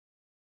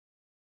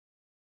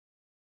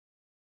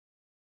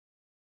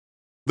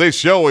This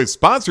show is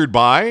sponsored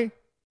by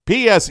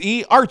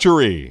PSE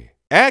Archery,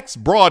 X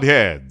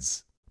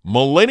Broadheads,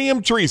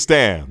 Millennium Tree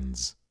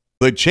Stands,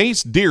 The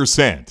Chase Deer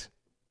Scent,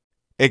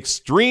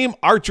 Extreme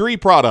Archery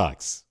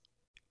Products,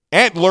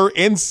 Antler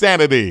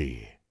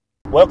Insanity.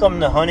 Welcome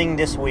to Hunting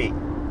This Week.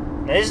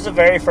 Now, this is the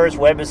very first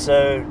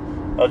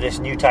webisode of this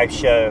new type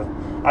show.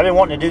 I've been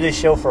wanting to do this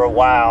show for a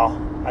while.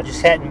 I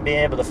just hadn't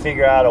been able to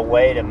figure out a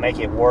way to make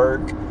it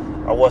work,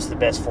 or what's the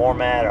best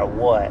format, or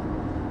what.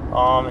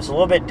 It's a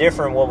little bit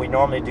different what we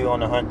normally do on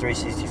the Hunt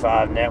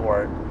 365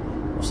 network.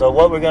 So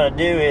what we're going to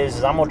do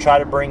is I'm going to try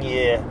to bring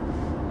you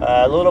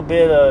a little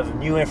bit of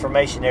new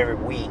information every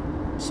week.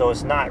 So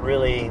it's not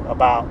really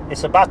about,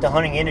 it's about the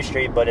hunting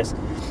industry, but it's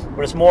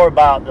more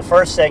about, the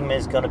first segment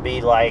is going to be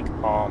like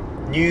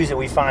news that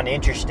we find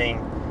interesting,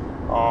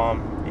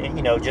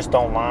 just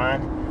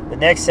online. The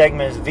next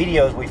segment is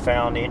videos we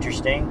found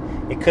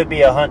interesting. It could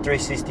be a Hunt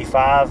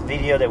 365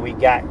 video that we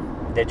got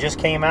that just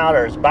came out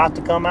or is about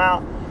to come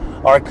out.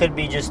 Or it could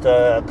be just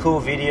a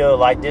cool video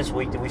like this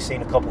week that we've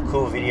seen a couple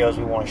cool videos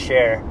we want to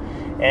share.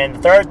 And the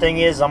third thing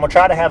is I'm going to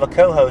try to have a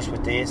co-host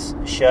with this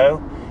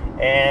show.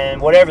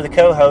 And whatever the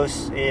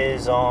co-host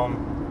is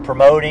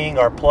promoting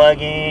or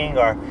plugging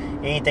or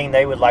anything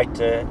they would like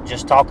to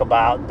just talk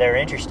about they're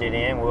interested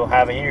in, we'll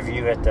have an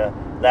interview at the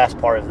last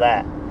part of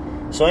that.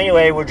 So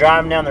anyway, we're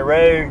driving down the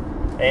road,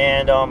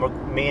 and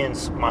me and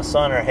my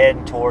son are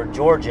heading toward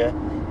Georgia.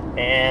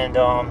 And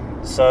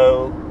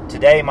so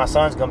today my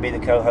son's going to be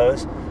the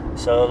co-host.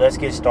 So let's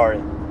get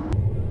started.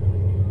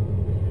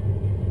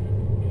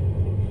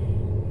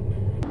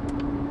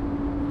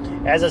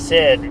 As I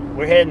said,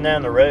 we're heading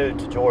down the road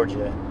to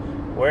Georgia.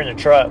 We're in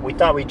the truck. We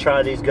thought we'd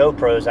try these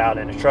GoPros out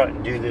in the truck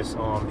and do this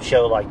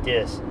show like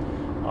this.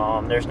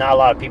 There's not a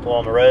lot of people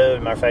on the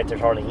road. Matter of fact,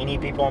 there's hardly any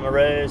people on the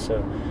road,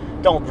 so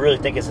don't really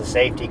think it's a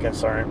safety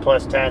concern.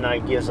 Plus, Tad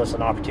Night gives us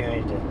an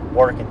opportunity to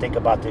work and think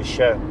about this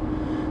show.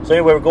 So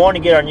anyway, we're going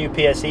to get our new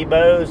PSE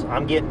bows.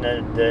 I'm getting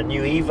the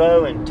new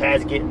Evo, and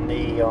Tad's getting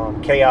the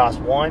Chaos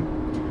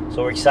 1.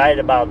 So we're excited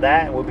about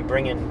that, and we'll be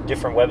bringing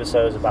different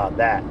webisodes about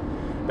that.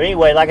 But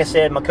anyway, like I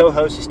said, my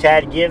co-host is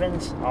Tad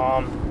Givens.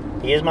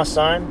 He is my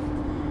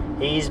son.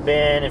 He's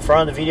been in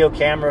front of the video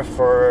camera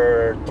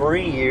for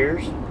 3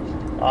 years.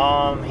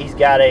 He's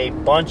got a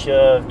bunch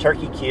of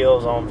turkey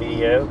kills on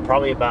video,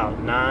 probably about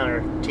 9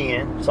 or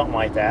 10, something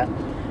like that.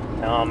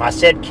 I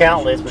said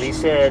countless, but he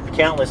said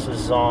countless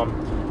was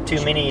too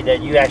many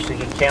that you actually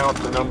could count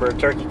the number of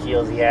turkey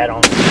kills he had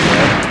on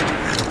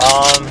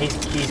video. He's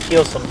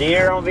killed some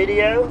deer on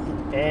video,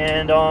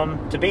 and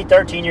to be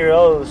 13 years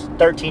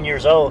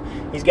old,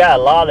 he's got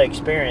a lot of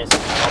experience on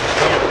the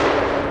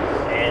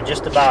camera. And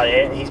just about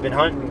it, he's been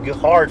hunting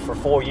hard for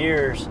 4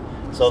 years,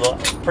 so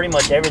pretty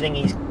much everything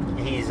he's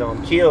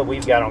killed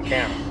we've got on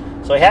camera.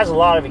 So he has a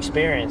lot of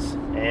experience,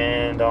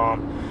 and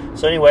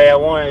so anyway, I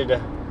wanted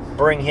to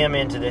bring him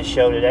into this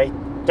show today.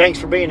 Thanks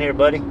for being here,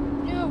 buddy.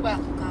 You're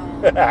welcome.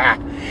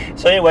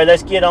 So anyway,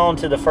 let's get on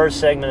to the first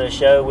segment of the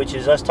show, which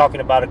is us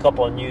talking about a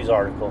couple of news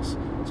articles.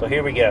 So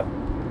here we go.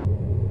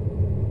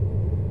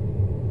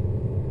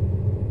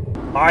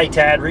 All right,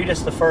 Tad, read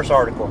us the first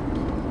article.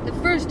 The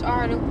first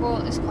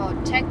article is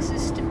called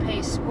Texas to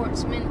Pay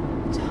Sportsmen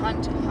to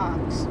Hunt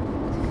Hogs.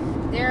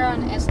 There are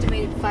an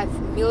estimated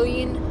 5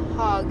 million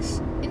hogs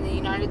in the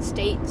United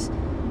States,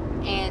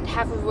 and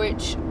half of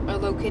which are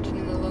located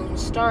in the Lone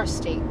Star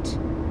State,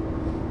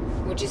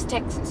 which is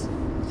Texas.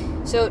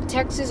 So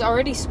Texas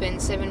already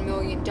spends $7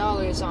 million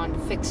on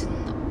fixing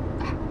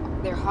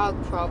their hog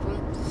problem,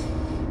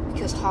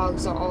 because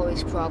hogs are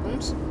always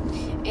problems.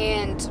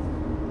 And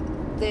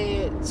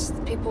the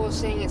people are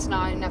saying it's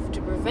not enough to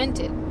prevent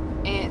it,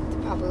 and the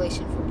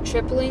population from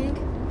tripling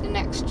the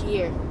next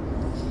year,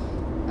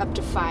 up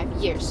to 5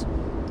 years.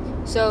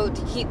 So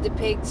to keep the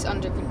pigs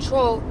under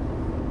control,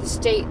 the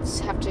state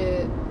has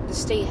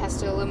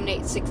to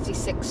eliminate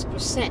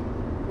 66%.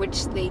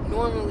 Which they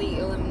normally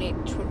eliminate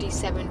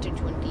 27 to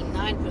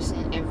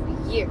 29% every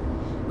year,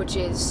 which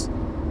is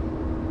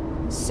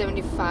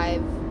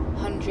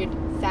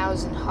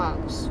 7,500,000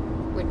 hogs,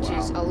 which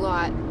is a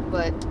lot,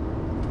 but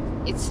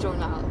it's still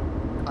not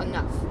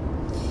enough.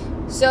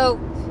 So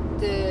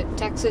the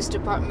Texas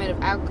Department of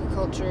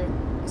Agriculture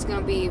is going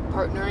to be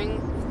partnering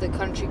with the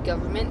country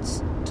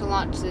governments to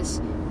launch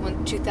this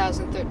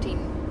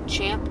 2013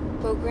 CHAMP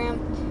program.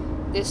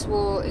 This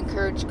will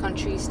encourage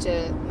countries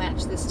to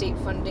match the state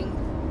funding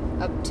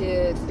up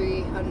to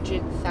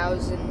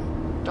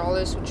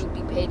 $300,000, which will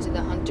be paid to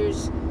the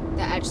hunters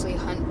that actually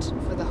hunt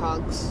for the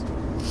hogs.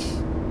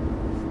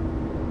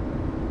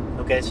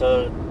 Okay,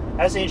 so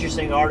that's an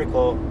interesting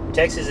article.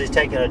 Texas is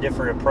taking a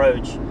different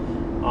approach.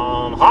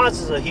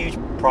 Hogs is a huge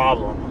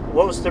problem.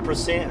 What was the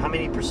percent? How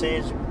many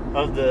percentage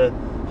of the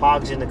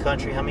hogs in the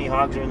country? How many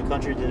hogs are in the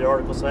country? Did the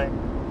article say?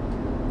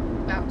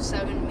 About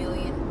 7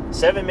 million.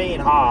 7 million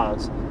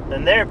hogs.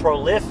 And they're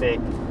prolific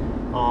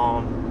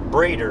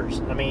breeders.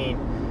 I mean,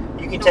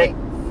 you can take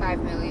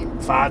 5 million.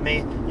 5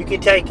 million. You can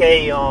take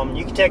a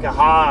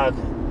hog,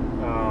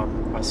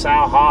 a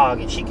sow hog,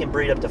 and she can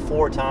breed up to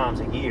 4 times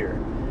a year.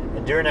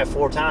 And during that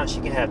 4 times, she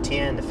can have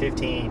 10 to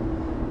 15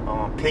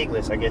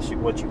 piglets, I guess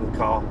what you would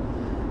call.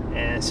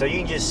 And so you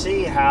can just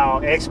see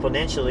how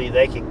exponentially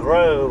they can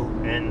grow,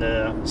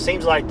 and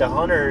seems like the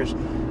hunters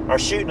are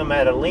shooting them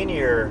at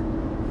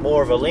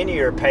more of a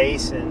linear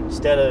pace and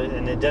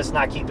it does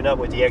not keeping up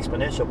with the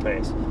exponential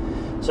pace.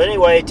 So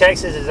anyway,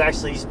 Texas is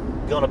actually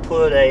going to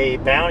put a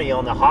bounty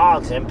on the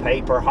hogs and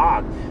pay per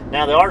hog.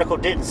 Now the article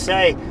didn't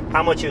say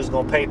how much it was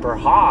going to pay per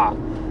hog,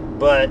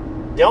 but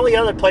the only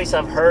other place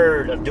I've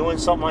heard of doing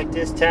something like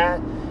this,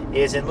 Tad,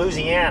 is in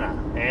Louisiana.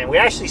 And we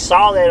actually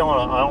saw that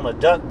on a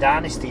Duck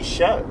Dynasty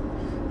show.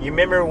 You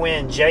remember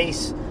when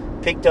Jace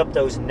picked up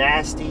those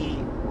nasty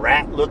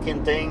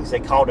rat-looking things? They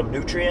called them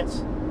nutrients.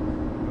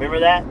 Remember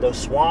that?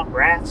 Those swamp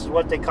rats is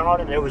what they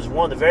called them. It was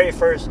one of the very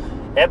first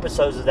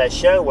episodes of that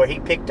show where he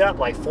picked up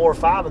like 4 or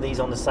 5 of these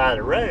on the side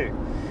of the road.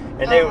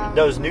 And they were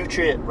those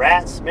nutrient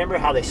rats. Remember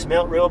how they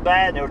smelled real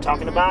bad? And they were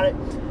talking about it.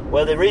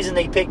 Well, the reason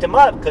they picked them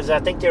up because I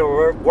think they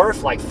were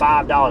worth like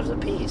 $5 a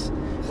piece.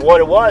 And what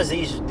it was,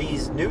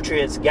 these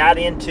nutrients got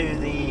into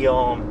the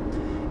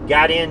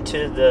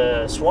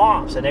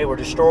swamps, and they were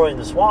destroying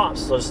the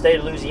swamps. So the state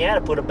of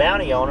Louisiana put a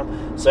bounty on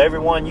them. So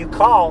everyone you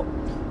caught,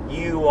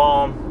 you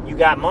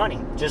got money.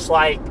 Just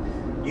like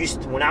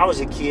when I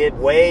was a kid,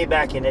 way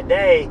back in the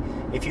day,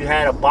 if you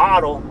had a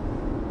bottle,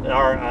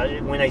 or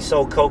when they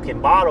sold Coke in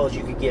bottles,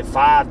 you could get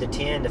 5 to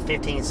 10 to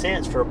 15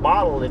 cents for a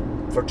bottle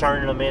for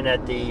turning them in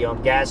at the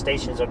gas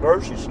stations or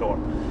grocery store.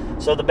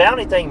 So the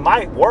bounty thing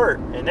might work,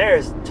 and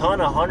there's a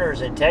ton of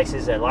hunters in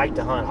Texas that like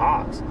to hunt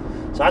hogs.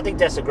 So I think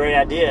that's a great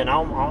idea. And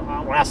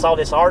when I saw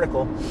this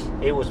article,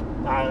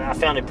 I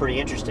found it pretty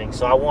interesting.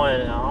 So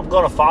I'm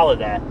going to follow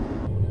that.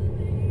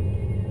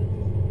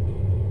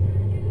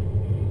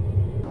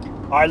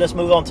 All right, let's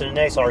move on to the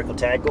next article,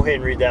 Tad. Go ahead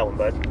and read that one,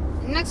 bud.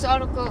 The next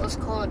article is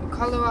called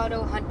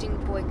Colorado Hunting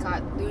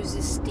Boycott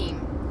Loses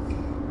Steam.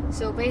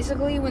 So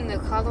basically, when the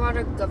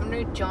Colorado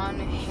Governor John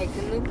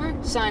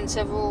Hickenlooper signed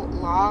several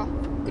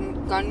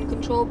gun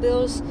control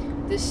bills,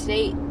 the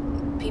state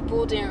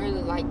people didn't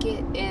really like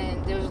it,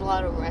 and there was a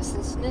lot of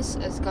restlessness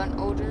as gun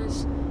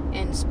owners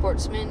and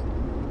sportsmen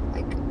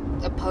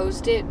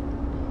opposed it,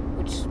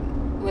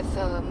 with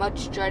a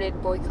much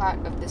dreaded boycott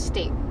of the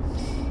state.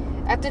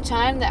 At the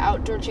time, the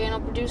Outdoor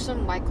Channel producer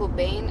Michael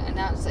Bain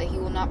announced that he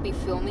will not be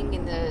filming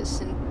in the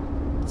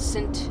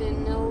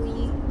Centennial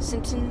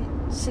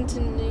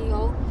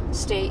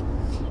State,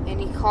 and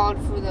he called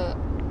for the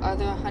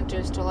other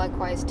hunters to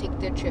likewise take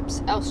their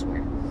trips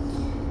elsewhere.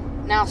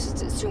 Now,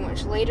 since it's 2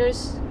 months later,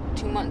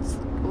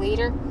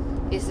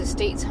 is the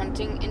state's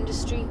hunting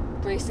industry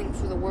bracing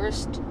for the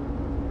worst?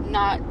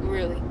 Not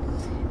really.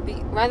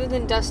 Rather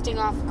than dusting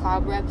off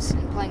cobwebs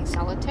and playing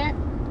solitaire,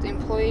 the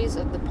employees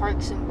of the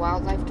Parks and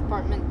Wildlife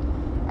Department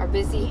are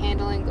busy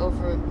handling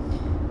over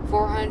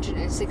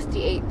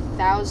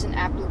 468,000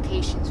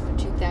 applications for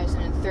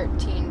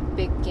 2013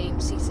 big game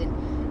season.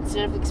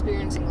 Instead of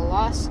experiencing a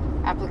loss,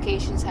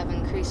 applications have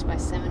increased by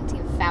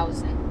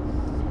 17,000.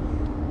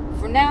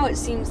 For now, it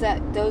seems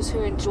that those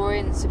who enjoy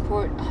and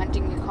support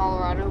hunting in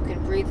Colorado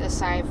can breathe a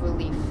sigh of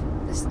relief.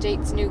 The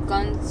state's new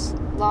guns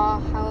law,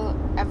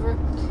 however,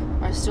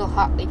 are still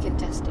hotly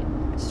contested.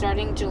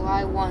 Starting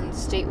July 1, the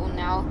state will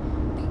now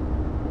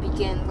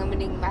begin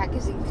limiting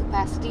magazine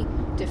capacity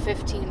to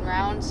 15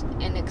 rounds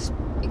and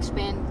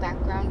expand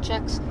background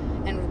checks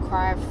and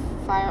require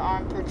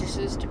firearm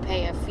purchasers to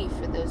pay a fee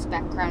for those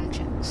background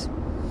checks.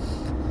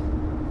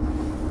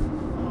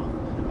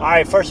 All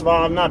right, first of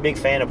all, I'm not a big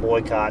fan of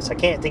boycotts. I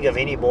can't think of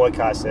any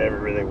boycotts that ever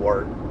really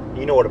work.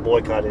 You know what a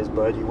boycott is,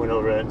 bud. You went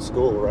over that in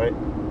school, right?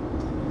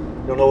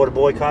 You don't know what a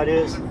boycott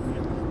is?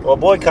 Well, a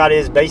boycott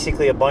is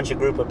basically a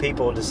group of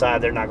people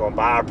decide they're not going to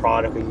buy a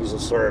product or use a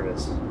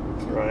service,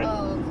 right?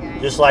 Oh, okay.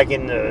 Just like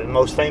in the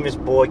most famous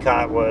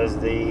boycott was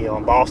the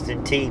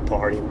Boston Tea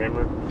Party,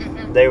 remember?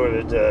 Mm-hmm.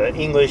 The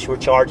English were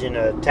charging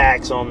a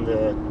tax on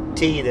the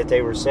tea that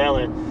they were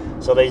selling,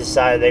 so they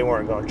decided they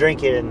weren't going to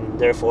drink it, and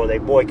therefore they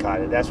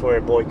boycotted. That's where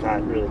a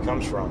boycott really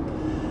comes from.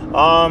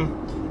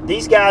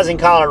 These guys in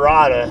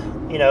Colorado,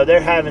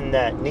 they're having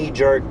that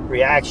knee-jerk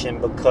reaction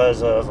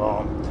because of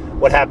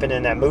what happened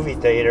in that movie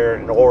theater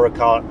in Aurora,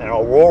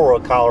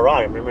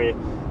 Colorado. Remember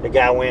the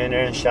guy went in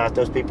there and shot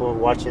those people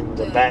watching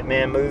the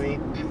Batman movie?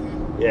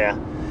 Mm-hmm. Yeah.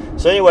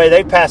 So anyway,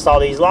 they passed all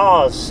these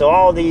laws. So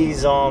all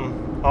these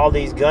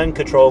gun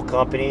control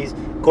companies,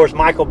 of course,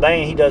 Michael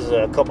Bain, he does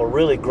a couple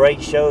really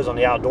great shows on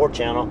the Outdoor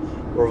Channel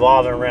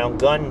revolving around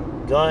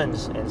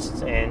guns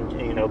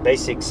and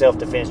basic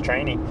self-defense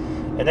training.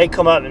 And they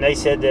come up and they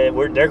said that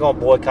they're going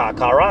to boycott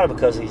Colorado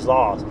because of these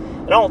laws.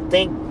 I don't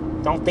think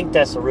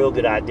that's a real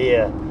good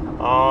idea.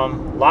 A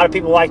lot of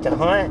people like to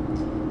hunt,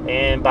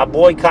 and by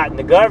boycotting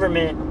the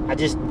government, I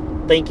just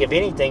think if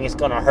anything, it's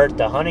going to hurt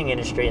the hunting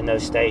industry in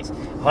those states.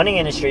 The hunting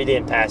industry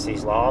didn't pass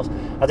these laws.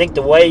 I think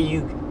the way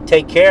you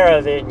take care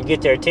of it and you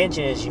get their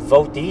attention is you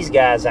vote these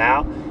guys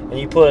out, and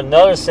you put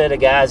another set of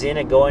guys in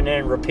and go in there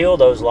and repeal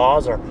those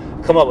laws or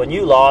come up with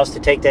new laws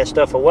to take that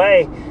stuff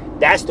away.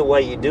 That's the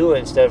way you do it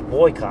instead of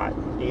boycott.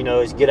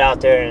 Is get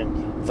out there and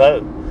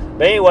vote.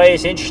 But anyway,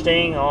 it's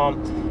interesting.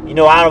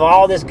 Out of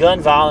all this gun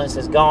violence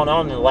that's gone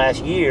on in the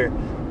last year,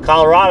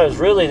 Colorado is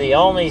really the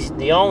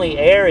only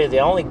area, the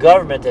only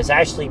government that's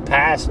actually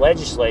passed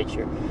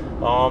legislature.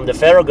 The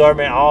federal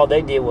government, all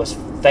they did was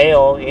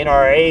fail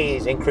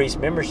NRAs, increase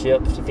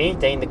memberships. If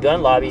anything, the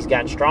gun lobby's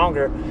gotten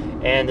stronger,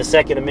 and the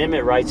Second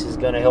Amendment rights is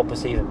going to help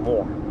us even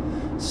more.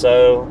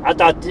 So I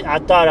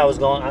thought I was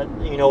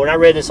going, you know, when I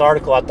read this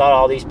article, I thought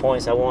all these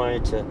points I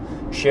wanted to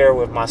share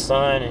with my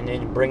son and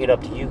then bring it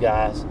up to you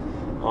guys.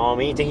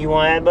 Anything you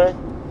want to add, bud?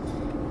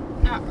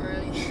 Not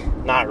really.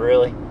 Not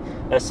really.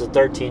 That's the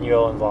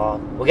 13-year-old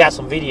involved. We got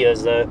some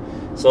videos though,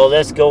 so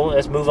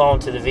let's move on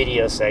to the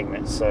video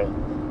segment. So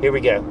here we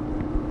go.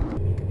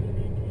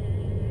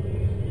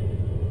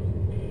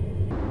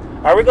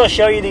 All right, we're going to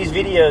show you these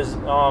videos.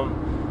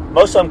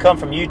 Most of them come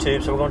from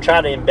YouTube, so we're going to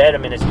try to embed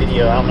them in this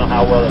video. I don't know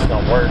how well it's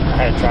going to work. I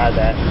hadn't tried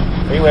that.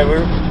 But anyway,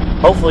 we're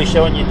hopefully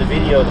showing you the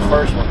video of the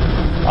first one.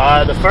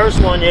 The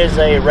first one is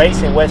a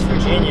race in West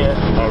Virginia,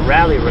 a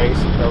rally race,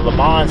 a Le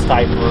Mans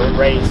type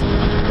race,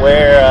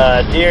 where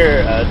a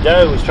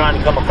doe was trying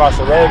to come across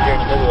the road during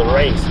the middle of the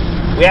race.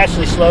 We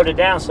actually slowed it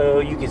down so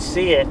you can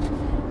see it,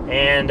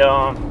 and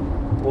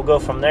we'll go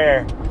from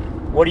there.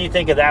 What do you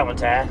think of that one,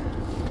 Tad?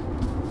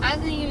 I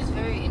think it was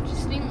very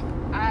interesting.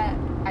 I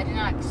did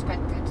not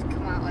expect it to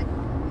come out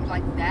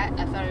like that.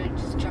 I thought it would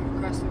just jump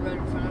across the road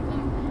in front of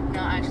them,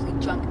 not actually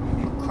jump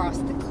across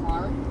the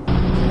car.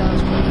 So that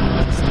was pretty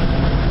interesting.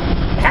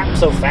 It happened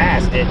so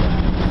fast, didn't it? I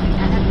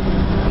had to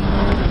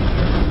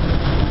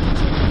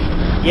catch it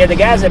again. Yeah, the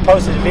guys that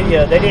posted the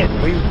video, they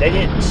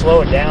didn't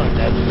slow it down.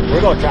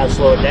 We're going to try to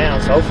slow it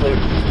down, so hopefully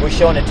we're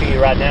showing it to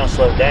you right now,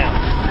 slow it down.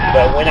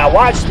 But when I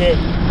watched it,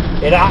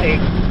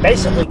 it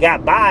basically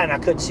got by and I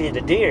couldn't see the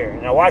deer.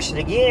 And I watched it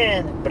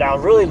again, but I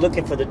was really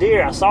looking for the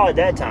deer. I saw it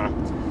that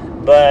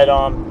time. But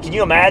can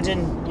you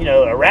imagine, you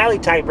know, a rally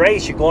type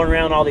race, you're going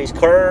around all these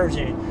curves,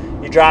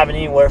 and you're driving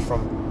anywhere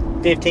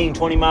from 15,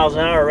 20 miles an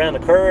hour around the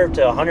curve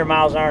to 100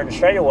 miles an hour in the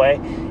straightaway,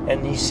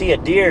 and you see a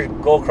deer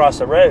go across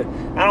the road.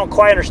 I don't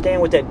quite understand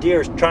what that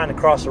deer is trying to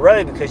cross the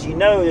road, because you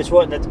know this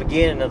wasn't at the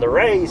beginning of the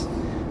race.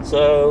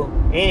 So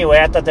anyway,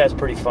 I thought that was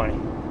pretty funny.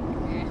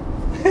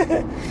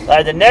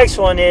 The next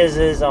one is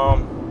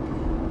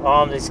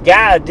this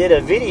guy did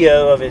a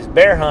video of his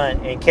bear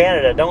hunt in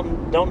Canada.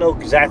 Don't know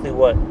exactly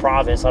what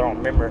province, I don't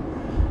remember.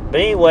 But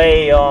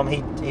anyway,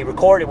 he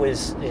recorded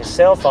with his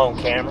cell phone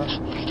camera,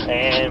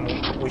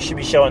 and we should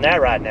be showing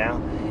that right now.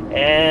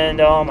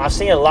 And I've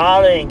seen a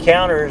lot of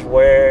encounters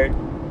where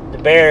the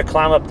bear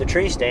climbed up the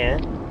tree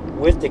stand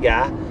with the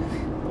guy.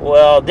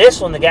 Well, this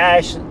one, the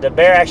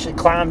bear actually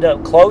climbed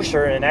up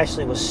closer and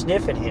actually was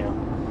sniffing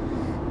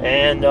him.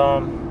 And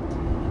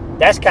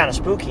that's kind of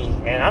spooky.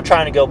 And I'm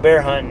trying to go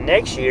bear hunting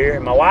next year.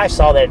 And my wife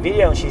saw that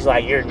video and she's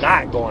like, "You're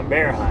not going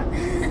bear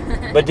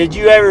hunting." But did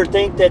you ever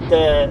think that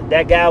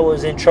that guy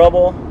was in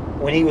trouble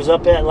when he was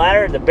up that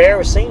ladder? The bear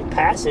was seemed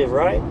passive,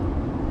 right?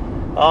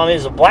 It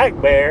was a black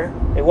bear.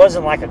 It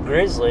wasn't like a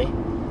grizzly.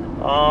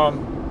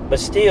 But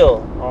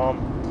still,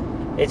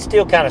 it's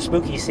still kind of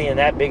spooky seeing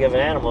that big of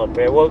an animal up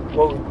there. What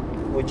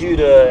would you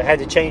had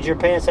to change your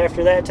pants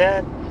after that,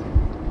 Tad?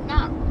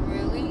 Not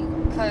really,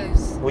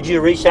 because Would you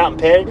have reached out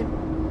and petted him?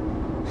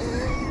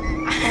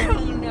 I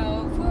don't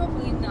know,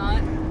 probably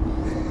not.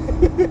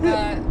 But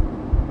I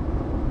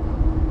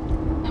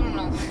don't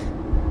know.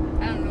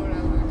 I don't know what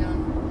I would have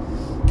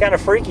done. Kind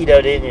of freaky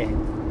though, didn't you?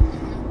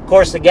 Of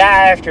course, the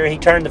guy, after he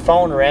turned the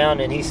phone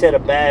around and he said a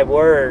bad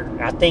word,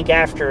 I think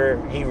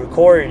after he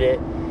recorded it,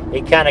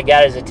 it kind of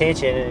got his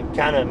attention and it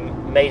kind of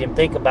made him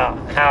think about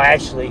how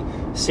actually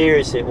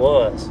serious it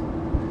was.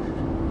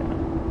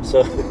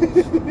 So,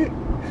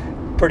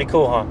 pretty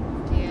cool, huh?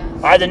 Yeah.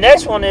 All right, the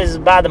next one is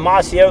by the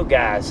Mossy Oak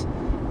guys.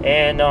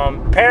 And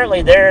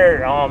apparently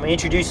they're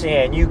introducing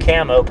a new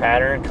camo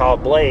pattern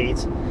called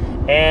Blades.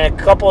 And a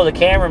couple of the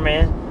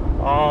cameramen,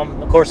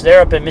 of course,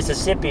 they're up in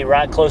Mississippi,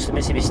 right close to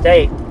Mississippi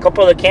State. A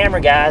couple of the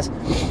camera guys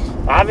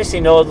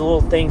obviously know the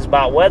little things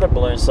about weather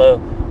balloons. So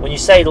when you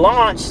say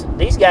launch,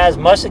 these guys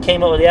must have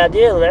came up with the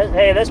idea that,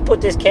 hey, let's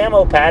put this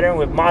camo pattern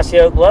with Mossy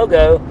Oak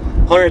logo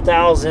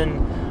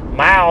 100,000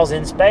 miles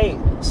in space.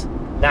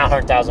 Not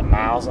 100,000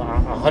 miles,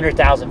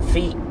 100,000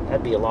 feet.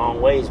 That'd be a long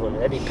ways,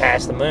 wouldn't it? That'd be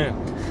past the moon.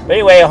 But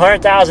anyway,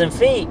 100,000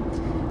 feet.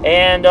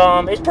 And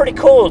it's pretty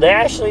cool. They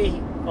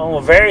actually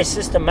very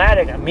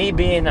systematic. I'm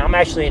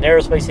actually an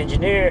aerospace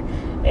engineer,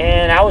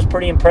 and I was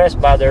pretty impressed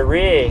by their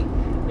rig.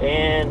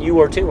 And you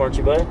were too, weren't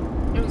you, bud?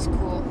 It was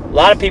cool. A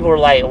lot of people were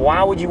like,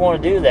 why would you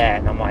want to do that?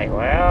 And I'm like,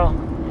 well,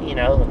 you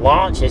know,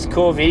 launch is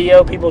cool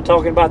video. People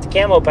talking about the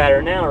camo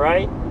pattern now,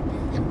 right?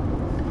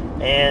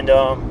 And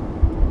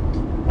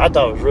I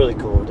thought it was really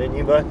cool, didn't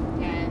you, bud?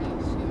 Yeah, it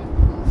was super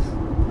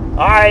cool.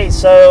 All right,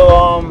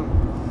 so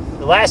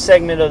the last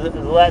segment of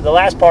the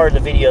last part of the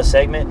video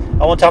segment,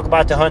 I want to talk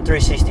about the Hunt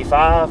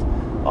 365.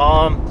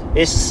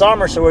 It's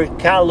summer, so we're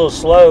kind of a little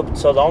slow.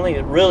 So the only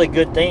really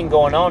good thing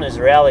going on is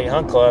the Reality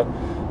Hunt Club.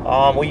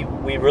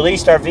 We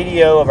released our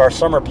video of our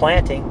summer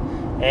planting,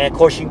 and of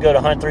course you can go to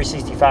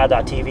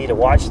hunt365.tv to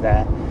watch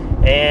that.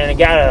 And it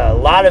got a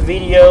lot of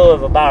video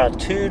of about a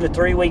 2 to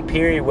 3 week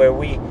period where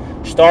we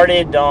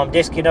started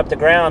disking up the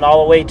ground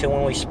all the way to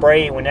when we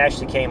sprayed when it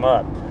actually came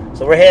up.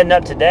 So we're heading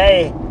up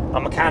today.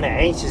 I'm kind of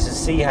anxious to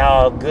see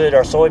how good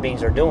our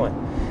soybeans are doing.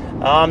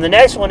 The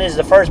next one is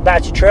the first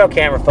batch of trail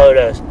camera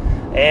photos,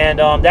 and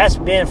that's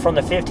been from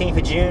the 15th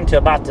of June to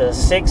about the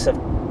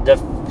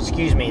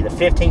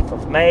 15th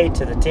of May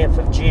to the 10th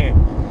of June.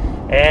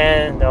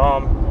 And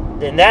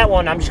in that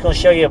one, I'm just going to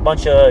show you a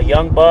bunch of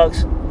young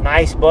bucks,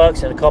 nice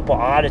bucks, and a couple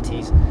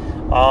oddities.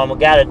 We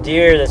got a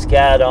deer that's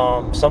got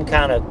some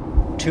kind of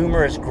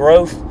tumorous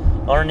growth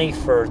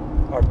underneath her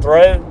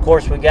throat. Of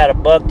course, we got a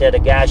buck that a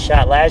guy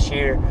shot last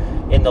year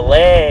in the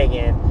leg,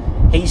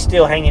 and he's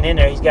still hanging in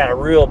there. He's got a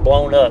real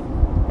blown up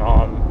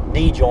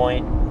knee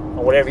joint,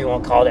 or whatever you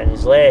want to call it, in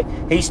his leg.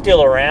 He's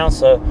still around,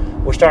 so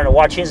we're starting to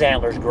watch his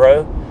antlers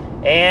grow.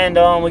 And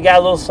we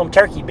got some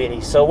turkey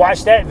biddies. So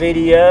watch that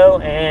video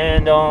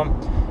and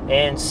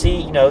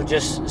see,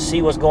 just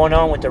see what's going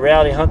on with the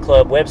Reality Hunt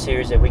Club web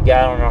series that we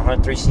got on our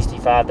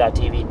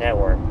Hunt365.tv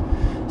network.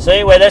 So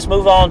anyway, let's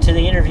move on to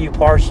the interview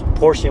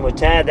portion with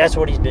Tad. That's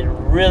what he's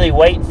been really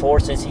waiting for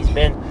since he's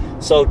been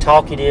so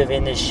talkative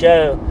in this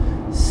show.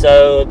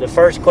 So the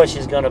first question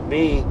is going to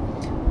be,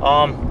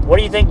 what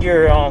do you think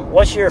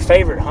what's your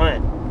favorite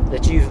hunt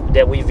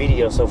that we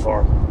video so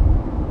far?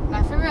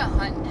 My favorite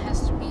hunt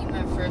has to be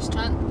my first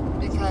hunt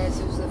because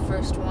it was the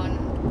first one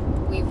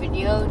we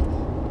videoed,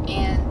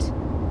 and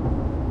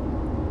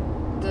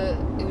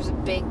it was a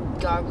big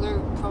gobbler,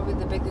 probably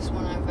the biggest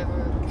one I've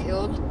ever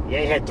killed.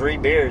 Yeah, he had 3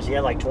 beers. He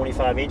had like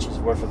 25 inches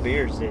worth of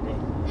beers, didn't he?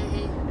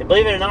 Mm-hmm. And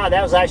believe it or not,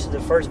 that was actually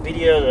the first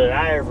video that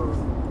I ever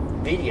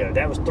videoed.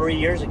 That was 3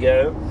 years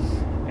ago,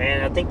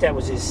 and I think that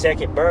was his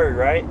second bird,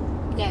 right?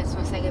 Yeah, it's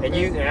my second and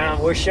bird.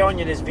 We're showing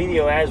you this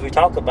video as we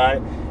talk about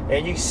it,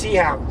 and you see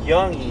how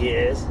young he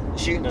is,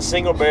 shooting a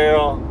single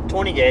barrel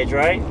 20 gauge,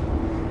 right?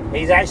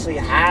 He's actually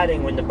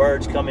hiding when the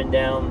bird's coming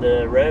down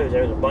the road.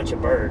 There's a bunch of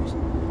birds.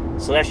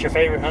 So that's your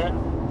favorite hunt?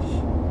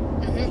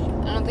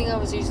 Mm-hmm. I don't think I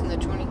was using the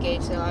 20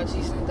 gauge though. I was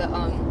using the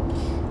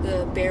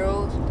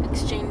barrel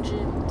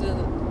exchanger.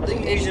 I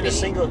think you're using the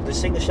single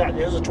shot.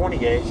 It was a 20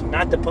 gauge,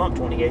 not the pump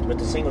 20 gauge, but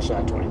the single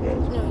shot 20 gauge.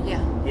 No,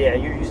 yeah. Yeah,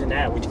 you're using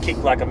that, which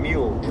kicked like a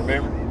mule.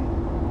 Remember?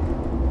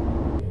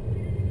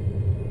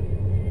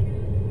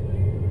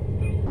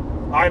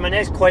 All right, my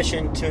next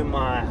question to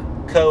my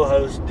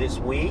co-host this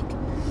week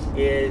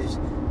is,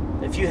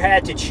 if you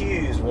had to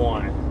choose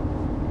one,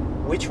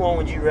 which one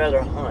would you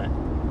rather hunt,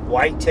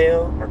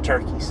 whitetail or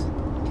turkeys?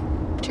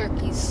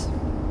 Turkeys.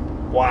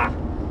 Why?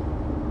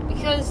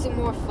 Because they're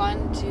more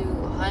fun to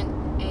hunt,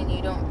 and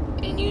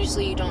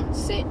usually you don't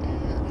sit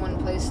in one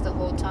place the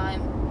whole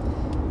time,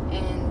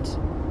 and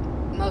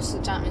most of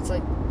the time it's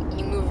like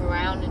you move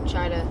around and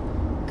try to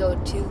go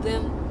to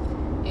them.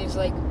 It's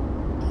like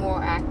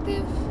more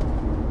active,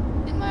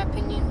 in my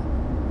opinion.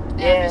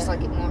 And Yeah. I just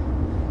like it more.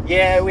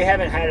 Yeah, we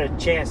haven't had a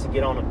chance to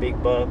get on a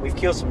big buck. We've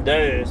killed some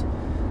does,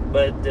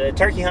 but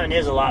turkey hunting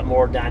is a lot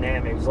more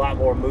dynamic. It's a lot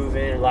more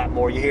moving, a lot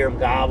more. You hear them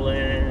gobbling,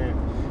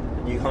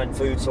 and you hunt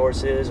food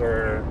sources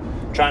or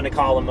trying to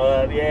call them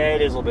up. Yeah,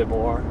 it is a little bit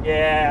more.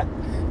 Yeah,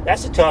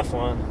 that's a tough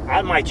one.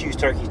 I might choose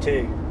turkey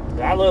too.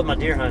 I love my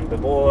deer hunting,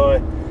 but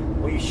boy,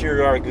 we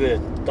sure are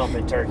good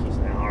thumping turkeys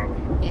now,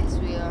 aren't we? Yes,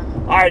 we are.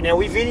 All right, now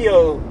we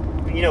video.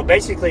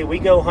 Basically we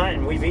go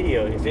hunting, we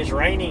video. If it's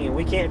raining and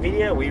we can't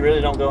video, we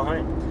really don't go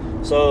hunting.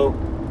 So,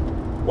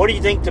 what do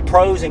you think the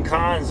pros and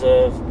cons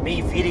of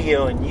me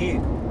videoing you?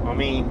 I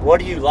mean, what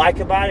do you like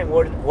about it, and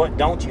what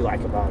don't you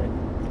like about it?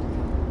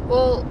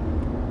 Well,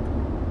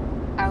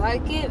 I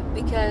like it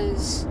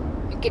because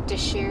you get to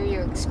share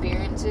your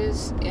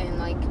experiences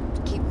and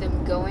keep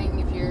them going.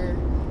 If you're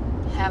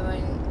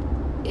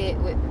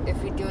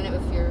doing it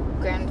with your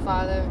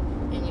grandfather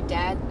and your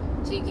dad,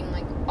 so you can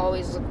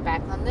always look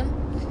back on them.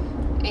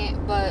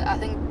 But I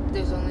think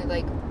there's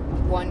only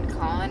one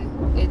con.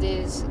 It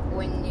is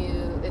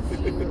if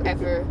you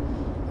ever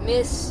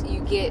miss,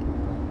 you get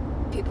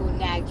people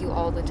nag you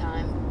all the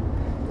time.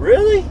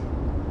 Really?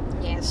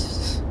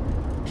 Yes.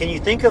 Can you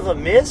think of a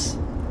miss?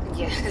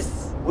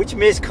 Yes. Which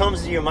miss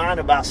comes to your mind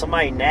about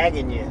somebody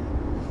nagging you?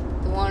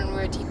 The one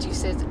where a teacher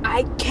says,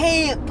 "I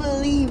can't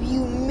believe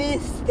you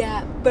missed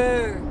that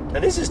bird."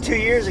 Now this is 2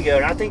 years ago,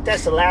 and I think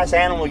that's the last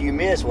animal you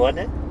missed, wasn't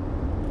it?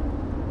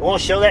 Want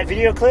to show that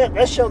video clip?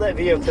 Let's show that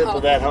video clip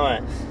of that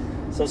hunt.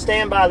 So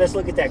stand by. Let's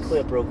look at that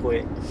clip real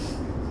quick.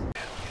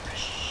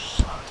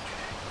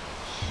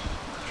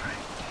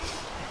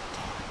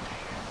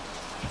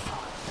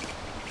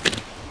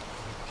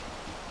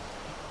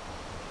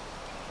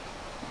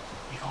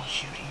 You gonna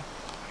shoot him?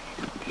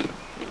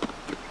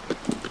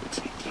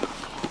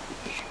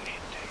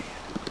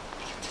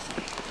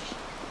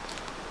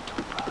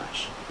 Don't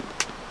rush.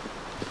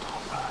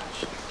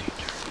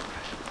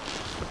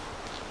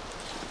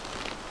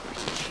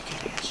 Take a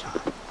good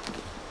headshot.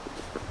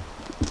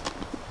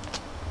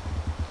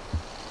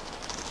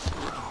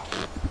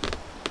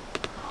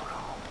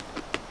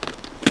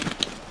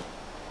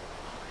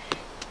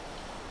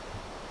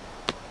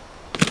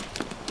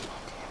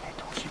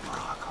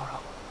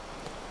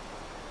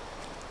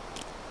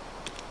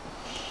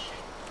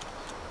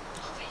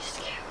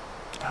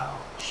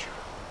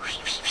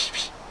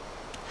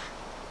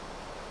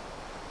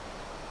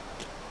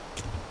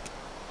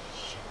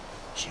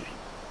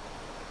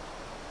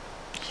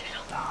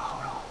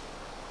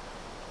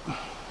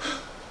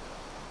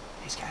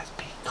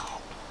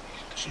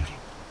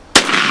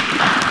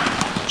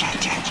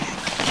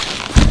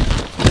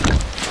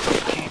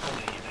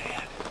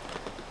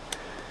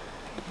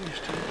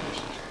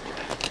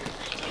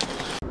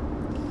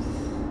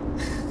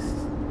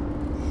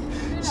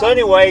 So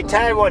anyway,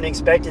 Tad wasn't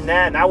expecting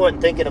that, and I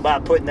wasn't thinking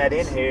about putting that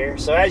in here.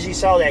 So as you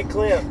saw that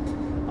clip,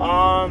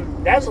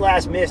 that was the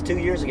last miss 2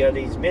 years ago that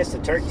he's missed the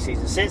turkey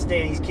season. Since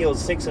then, he's killed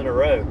 6 in a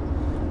row.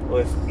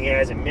 He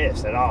hasn't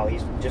missed at all.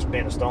 He's just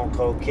been a stone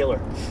cold killer.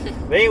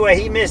 But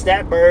anyway, he missed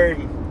that bird,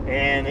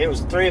 and it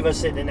was 3 of us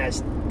sitting in that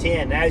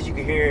tent. As you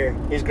could hear,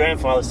 his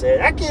grandfather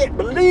said, "I can't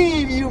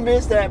believe you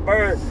missed that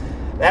bird."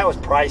 That was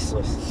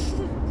priceless.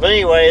 But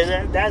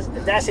anyway,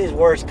 that's his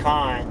worst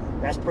con.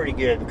 That's pretty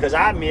good, because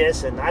I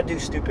miss and I do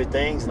stupid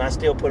things, and I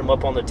still put them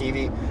up on the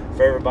TV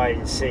for everybody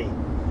to see.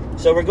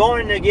 So we're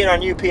going to get our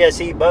new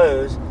PSE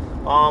bows.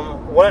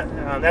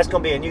 That's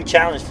going to be a new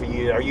challenge for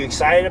you. Are you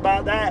excited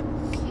about that?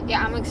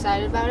 Yeah, I'm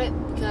excited about it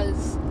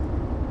because,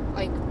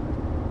 like,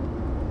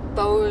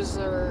 bows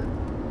are,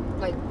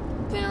 like,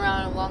 been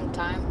around a long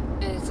time,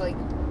 and it's, like,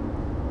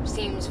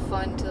 seems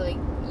fun to, like,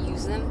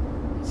 use them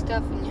and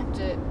stuff, and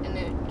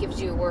it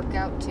gives you a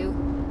workout, too,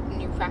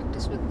 when you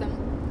practice with them.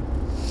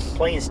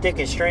 Playing stick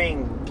and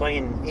string,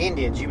 playing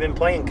Indians. You've been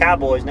playing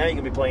cowboys, now you're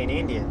going to be playing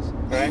Indians,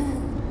 right?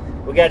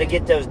 We got to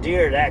get those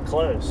deer that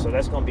close, so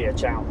that's going to be a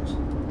challenge.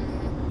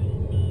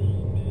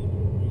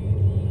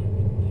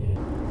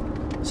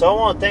 So I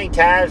want to thank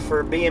Tad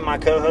for being my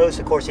co-host.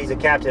 Of course, he's a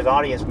captive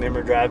audience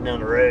member driving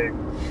down the road.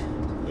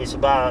 It's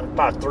about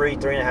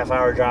 3.5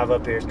 hour drive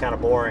up here. It's kind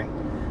of boring.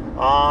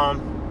 Of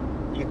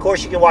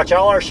course, you can watch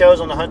all our shows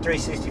on the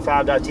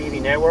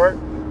Hunt365.tv network.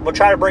 We'll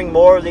try to bring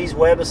more of these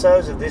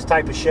webisodes of this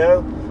type of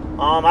show.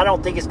 I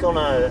don't think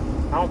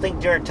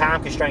during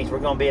time constraints we're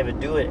going to be able to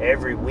do it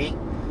every week.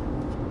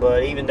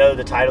 But even though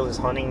the title is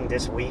Hunting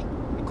This Week,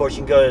 of course, you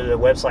can go to the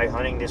website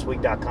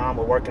huntingthisweek.com.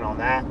 We're working on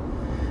that.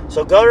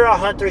 So go to our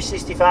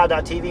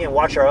Hunt365.tv and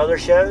watch our other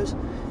shows.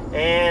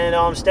 And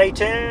stay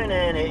tuned.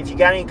 And if you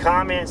got any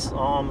comments,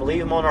 leave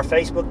them on our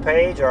Facebook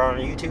page or on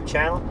our YouTube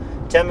channel.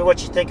 Tell me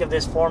what you think of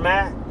this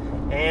format.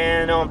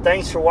 And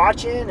thanks for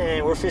watching.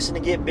 And we're fixing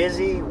to get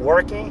busy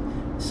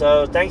working.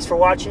 So thanks for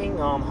watching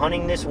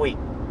Hunting This Week.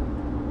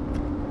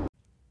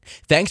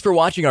 Thanks for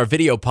watching our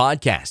video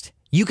podcast.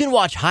 You can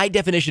watch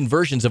high-definition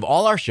versions of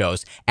all our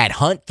shows at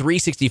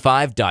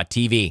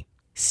Hunt365.tv.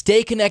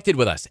 Stay connected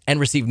with us and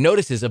receive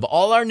notices of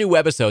all our new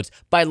webisodes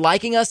by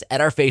liking us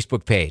at our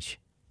Facebook page.